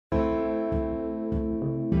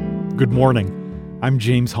Good morning. I'm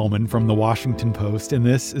James Holman from The Washington Post, and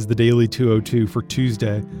this is the Daily 202 for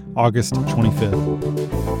Tuesday, August 25th.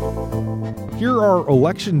 Here are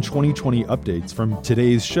election 2020 updates from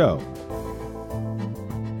today's show.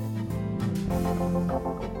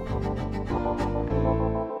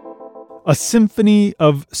 A symphony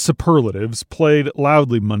of superlatives played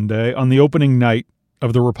loudly Monday on the opening night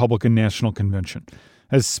of the Republican National Convention,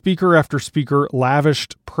 as speaker after speaker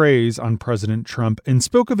lavished praise on President Trump and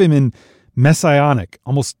spoke of him in messianic,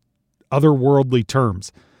 almost otherworldly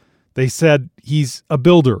terms. They said he's a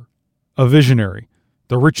builder, a visionary,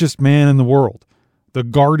 the richest man in the world, the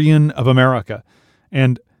guardian of America,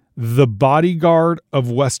 and the bodyguard of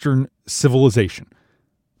Western civilization.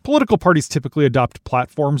 Political parties typically adopt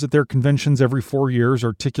platforms at their conventions every 4 years,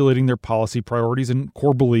 articulating their policy priorities and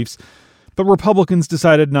core beliefs, but Republicans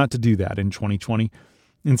decided not to do that in 2020.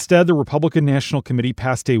 Instead, the Republican National Committee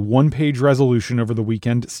passed a one-page resolution over the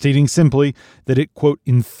weekend stating simply that it, quote,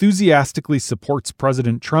 enthusiastically supports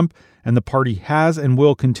President Trump, and the party has and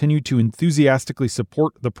will continue to enthusiastically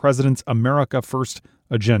support the president's America First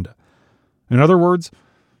agenda. In other words,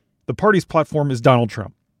 the party's platform is Donald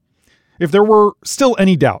Trump. If there were still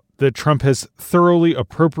any doubt that Trump has thoroughly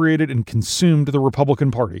appropriated and consumed the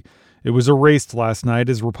Republican Party, it was erased last night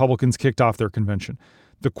as Republicans kicked off their convention.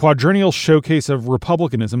 The quadrennial showcase of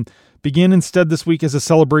republicanism began instead this week as a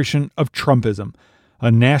celebration of Trumpism,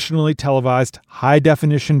 a nationally televised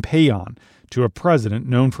high-definition paean to a president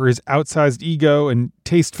known for his outsized ego and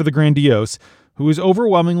taste for the grandiose, who is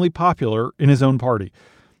overwhelmingly popular in his own party.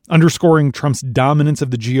 Underscoring Trump's dominance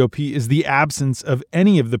of the GOP is the absence of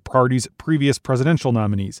any of the party's previous presidential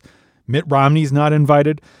nominees. Mitt Romney's not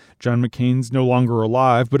invited. John McCain's no longer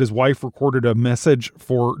alive, but his wife recorded a message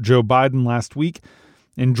for Joe Biden last week,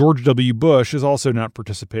 and George W. Bush is also not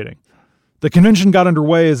participating. The convention got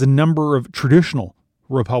underway as a number of traditional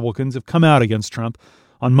Republicans have come out against Trump.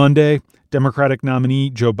 On Monday, Democratic nominee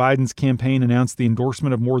Joe Biden's campaign announced the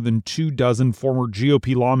endorsement of more than 24 former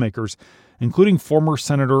GOP lawmakers, including former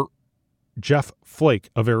Senator Jeff Flake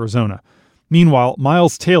of Arizona. Meanwhile,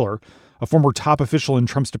 Miles Taylor, a former top official in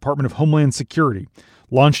Trump's Department of Homeland Security,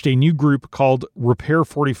 launched a new group called Repair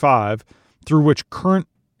 45, through which current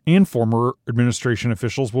and former administration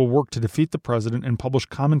officials will work to defeat the president and publish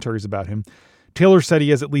commentaries about him. Taylor said he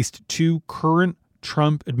has at least 2 current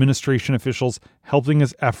Trump administration officials helping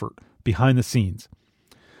his effort behind the scenes.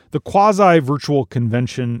 The quasi-virtual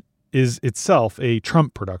convention is itself a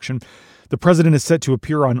Trump production. The president is set to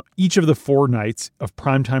appear on each of the 4 nights of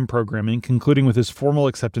primetime programming, concluding with his formal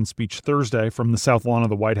acceptance speech Thursday from the South Lawn of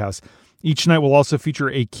the White House. Each night will also feature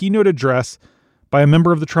a keynote address by a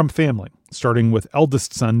member of the Trump family, starting with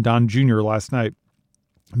eldest son Don Jr. last night.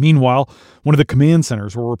 Meanwhile, one of the command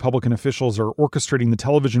centers where Republican officials are orchestrating the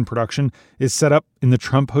television production is set up in the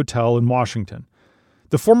Trump Hotel in Washington.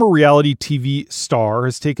 The former reality TV star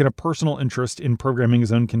has taken a personal interest in programming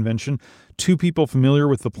his own convention. 2 people familiar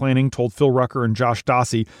with the planning told Phil Rucker and Josh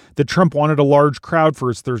Dossie that Trump wanted a large crowd for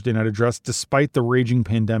his Thursday night address despite the raging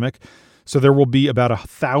pandemic, so there will be about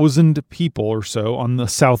 1,000 people or so on the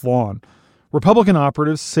South Lawn. Republican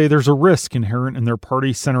operatives say there's a risk inherent in their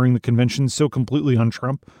party centering the convention so completely on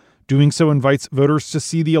Trump. Doing so invites voters to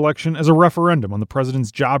see the election as a referendum on the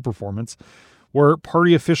president's job performance, where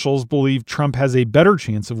party officials believe Trump has a better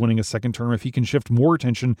chance of winning a second term if he can shift more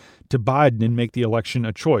attention to Biden and make the election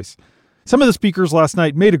a choice. Some of the speakers last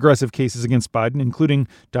night made aggressive cases against Biden, including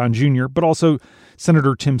Don Jr., but also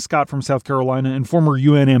Senator Tim Scott from South Carolina and former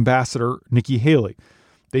UN Ambassador Nikki Haley.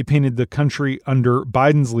 They painted the country under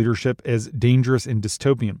Biden's leadership as dangerous and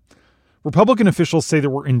dystopian. Republican officials say there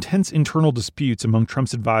were intense internal disputes among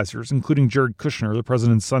Trump's advisors, including Jared Kushner, the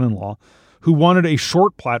president's son-in-law, who wanted a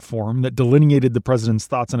short platform that delineated the president's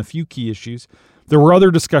thoughts on a few key issues. There were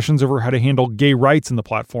other discussions over how to handle gay rights in the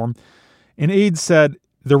platform. And aides said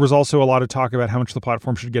there was also a lot of talk about how much the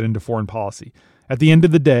platform should get into foreign policy. At the end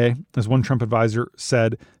of the day, as one Trump advisor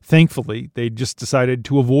said, thankfully, they just decided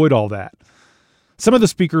to avoid all that. Some of the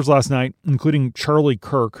speakers last night, including Charlie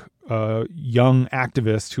Kirk, a young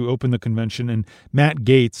activist who opened the convention, and Matt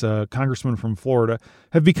Gaetz, a congressman from Florida,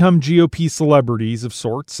 have become GOP celebrities of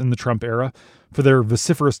sorts in the Trump era for their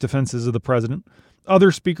vociferous defenses of the president.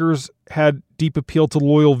 Other speakers had deep appeal to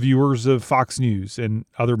loyal viewers of Fox News and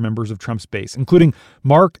other members of Trump's base, including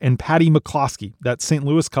Mark and Patty McCloskey, that St.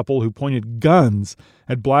 Louis couple who pointed guns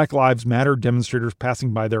at Black Lives Matter demonstrators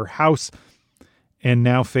passing by their house and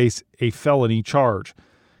now face a felony charge.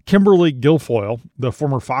 Kimberly Guilfoyle, the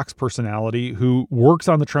former Fox personality who works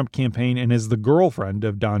on the Trump campaign and is the girlfriend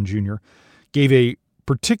of Don Jr., gave a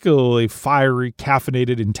particularly fiery,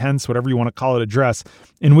 caffeinated, intense, whatever you want to call it, address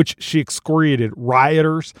in which she excoriated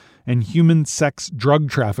rioters and human sex drug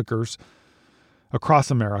traffickers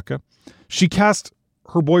across America. She cast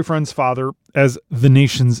her boyfriend's father as the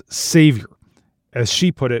nation's savior. As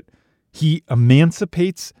she put it, he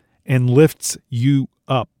emancipates and lifts you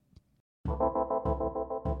up.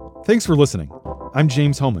 Thanks for listening. I'm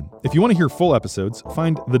James Hohmann. If you want to hear full episodes,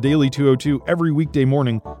 find The Daily 202 every weekday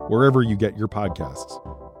morning wherever you get your podcasts.